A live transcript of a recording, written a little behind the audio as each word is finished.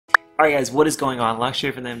Alright guys, what is going on? Lux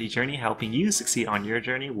here from the MD Journey, helping you succeed on your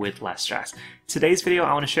journey with less stress. Today's video,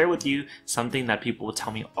 I want to share with you something that people will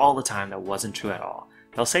tell me all the time that wasn't true at all.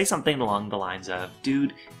 They'll say something along the lines of,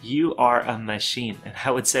 dude, you are a machine. And I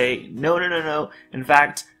would say, no. In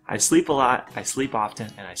fact, I sleep a lot, I sleep often,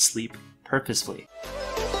 and I sleep purposefully.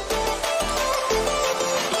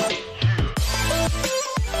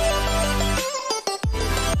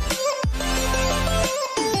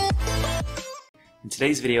 In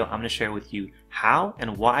today's video, I'm going to share with you how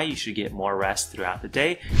and why you should get more rest throughout the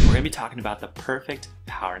day. We're going to be talking about the perfect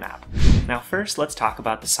power nap. Now first, let's talk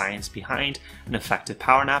about the science behind an effective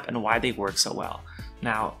power nap and why they work so well.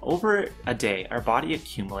 Now, over a day, our body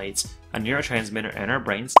accumulates a neurotransmitter in our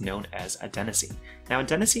brains known as adenosine. Now,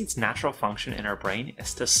 adenosine's natural function in our brain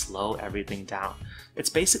is to slow everything down. It's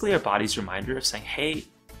basically our body's reminder of saying, hey,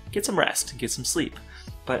 get some rest, get some sleep.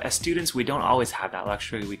 But as students, we don't always have that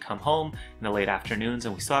luxury. We come home in the late afternoons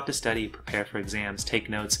and we still have to study, prepare for exams, take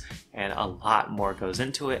notes, and a lot more goes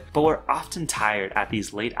into it. But we're often tired at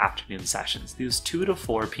these late afternoon sessions. These 2 to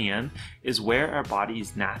 4 p.m. is where our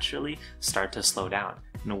bodies naturally start to slow down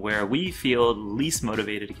and where we feel least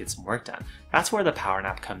motivated to get some work done. That's where the power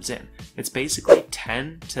nap comes in. It's basically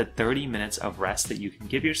 10 to 30 minutes of rest that you can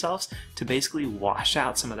give yourselves to basically wash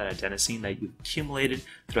out some of that adenosine that you've accumulated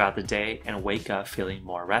throughout the day and wake up feeling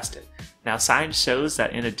more rested. Now, science shows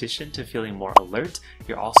that in addition to feeling more alert,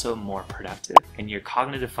 you're also more productive and your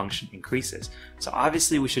cognitive function increases. So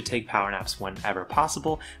obviously we should take power naps whenever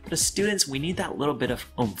possible, but as students, we need that little bit of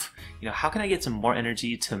oomph. How can I get some more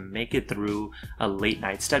energy to make it through a late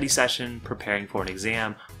night study session, preparing for an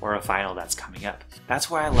exam, or a final that's coming up?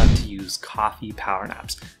 That's why I love to use coffee power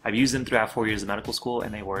naps. I've used them throughout 4 years of medical school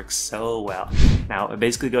and they work so well. Now, it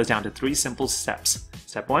basically goes down to 3 simple steps.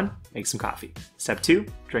 Step 1, make some coffee. Step 2,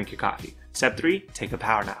 drink your coffee. Step 3, take a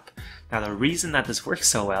power nap. Now, the reason that this works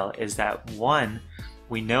so well is that 1,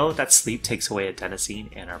 we know that sleep takes away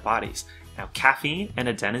adenosine in our bodies. Now, caffeine and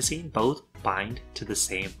adenosine both bind to the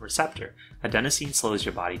same receptor. Adenosine slows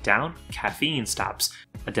your body down, caffeine stops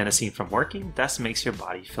adenosine from working, thus makes your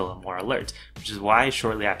body feel more alert, which is why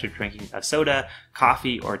shortly after drinking a soda,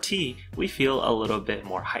 coffee, or tea, we feel a little bit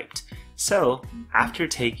more hyped. So, after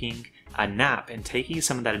taking a nap and taking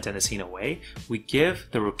some of that adenosine away, we give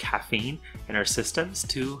the caffeine in our systems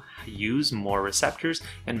to use more receptors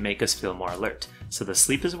and make us feel more alert. So the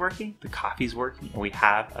sleep is working, the coffee is working, and we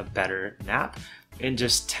have a better nap in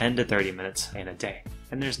just 10 to 30 minutes in a day.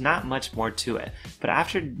 And there's not much more to it. But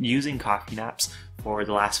after using coffee naps for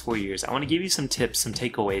the last 4 years, I want to give you some tips, some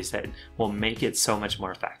takeaways that will make it so much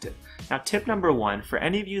more effective. Now, tip number 1, for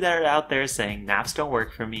any of you that are out there saying naps don't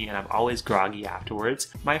work for me and I'm always groggy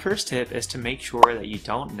afterwards, my first tip is to make sure that you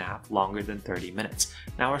don't nap longer than 30 minutes.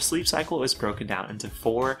 Now, our sleep cycle is broken down into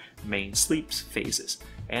 4 main sleep phases.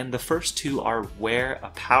 And the first 2 are where a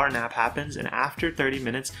power nap happens, and after 30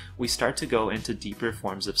 minutes, we start to go into deeper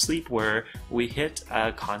forms of sleep where we hit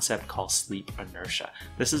a concept called sleep inertia.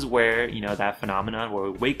 This is where, that phenomenon where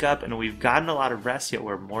we wake up and we've gotten a lot of rest, yet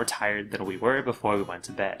we're more tired than we were before we went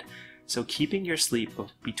to bed. So keeping your sleep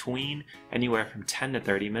between anywhere from 10 to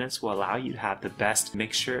 30 minutes will allow you to have the best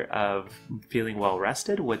mixture of feeling well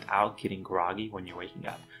rested without getting groggy when you're waking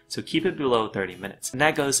up. So keep it below 30 minutes. And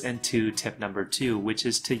that goes into tip number 2, which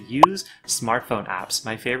is to use smartphone apps.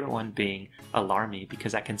 My favorite one being Alarmy,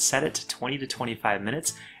 because I can set it to 20 to 25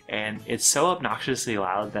 minutes and it's so obnoxiously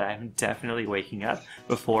loud that I'm definitely waking up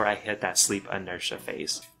before I hit that sleep inertia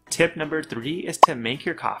phase. Tip number 3 is to make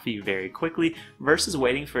your coffee very quickly versus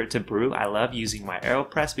waiting for it to brew. I love using my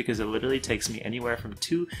AeroPress because it literally takes me anywhere from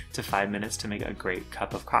 2 to 5 minutes to make a great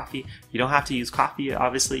cup of coffee. You don't have to use coffee,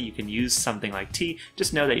 obviously. You can use something like tea.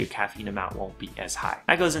 Just know that your caffeine amount won't be as high.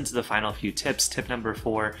 That goes into the final few tips. Tip number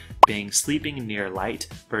 4 being sleeping near light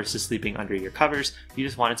versus sleeping under your covers. You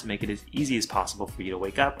just want it to make it as easy as possible for you to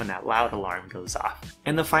wake up when that loud alarm goes off.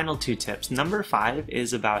 And the final 2 tips. Number 5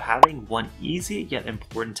 is about having one easy yet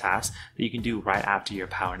important task that you can do right after your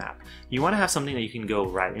power nap. You want to have something that you can go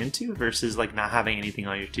right into versus like not having anything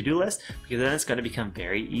on your to-do list, because then it's going to become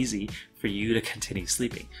very easy for you to continue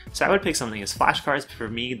sleeping. So I would pick something as flashcards. For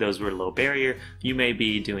me, those were low barrier. You may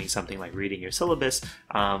be doing something like reading your syllabus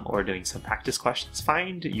or doing some practice questions.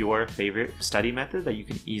 Find your favorite study method that you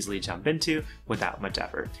can easily jump into without much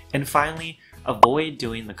effort. And finally, avoid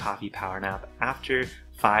doing the coffee power nap after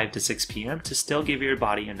 5 to 6 p.m. to still give your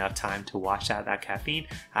body enough time to wash out that caffeine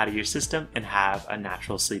out of your system and have a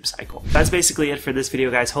natural sleep cycle. That's basically it for this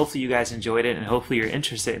video, guys. Hopefully you guys enjoyed it, and hopefully you're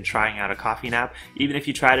interested in trying out a coffee nap. Even if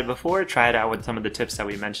you tried it before, try it out with some of the tips that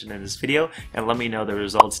we mentioned in this video and let me know the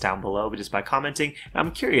results down below just by commenting. And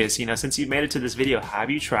I'm curious, since you've made it to this video,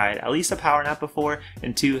 have you tried at least a power nap before?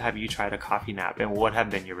 And 2, have you tried a coffee nap, and what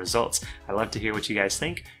have been your results? I'd love to hear what you guys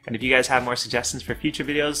think. And if you guys have more suggestions for future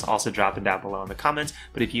videos, also drop it down below in the comments.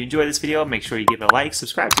 But if you enjoyed this video, make sure you give it a like,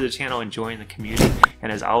 subscribe to the channel, and join the community.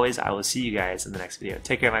 And as always, I will see you guys in the next video.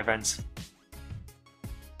 Take care, my friends.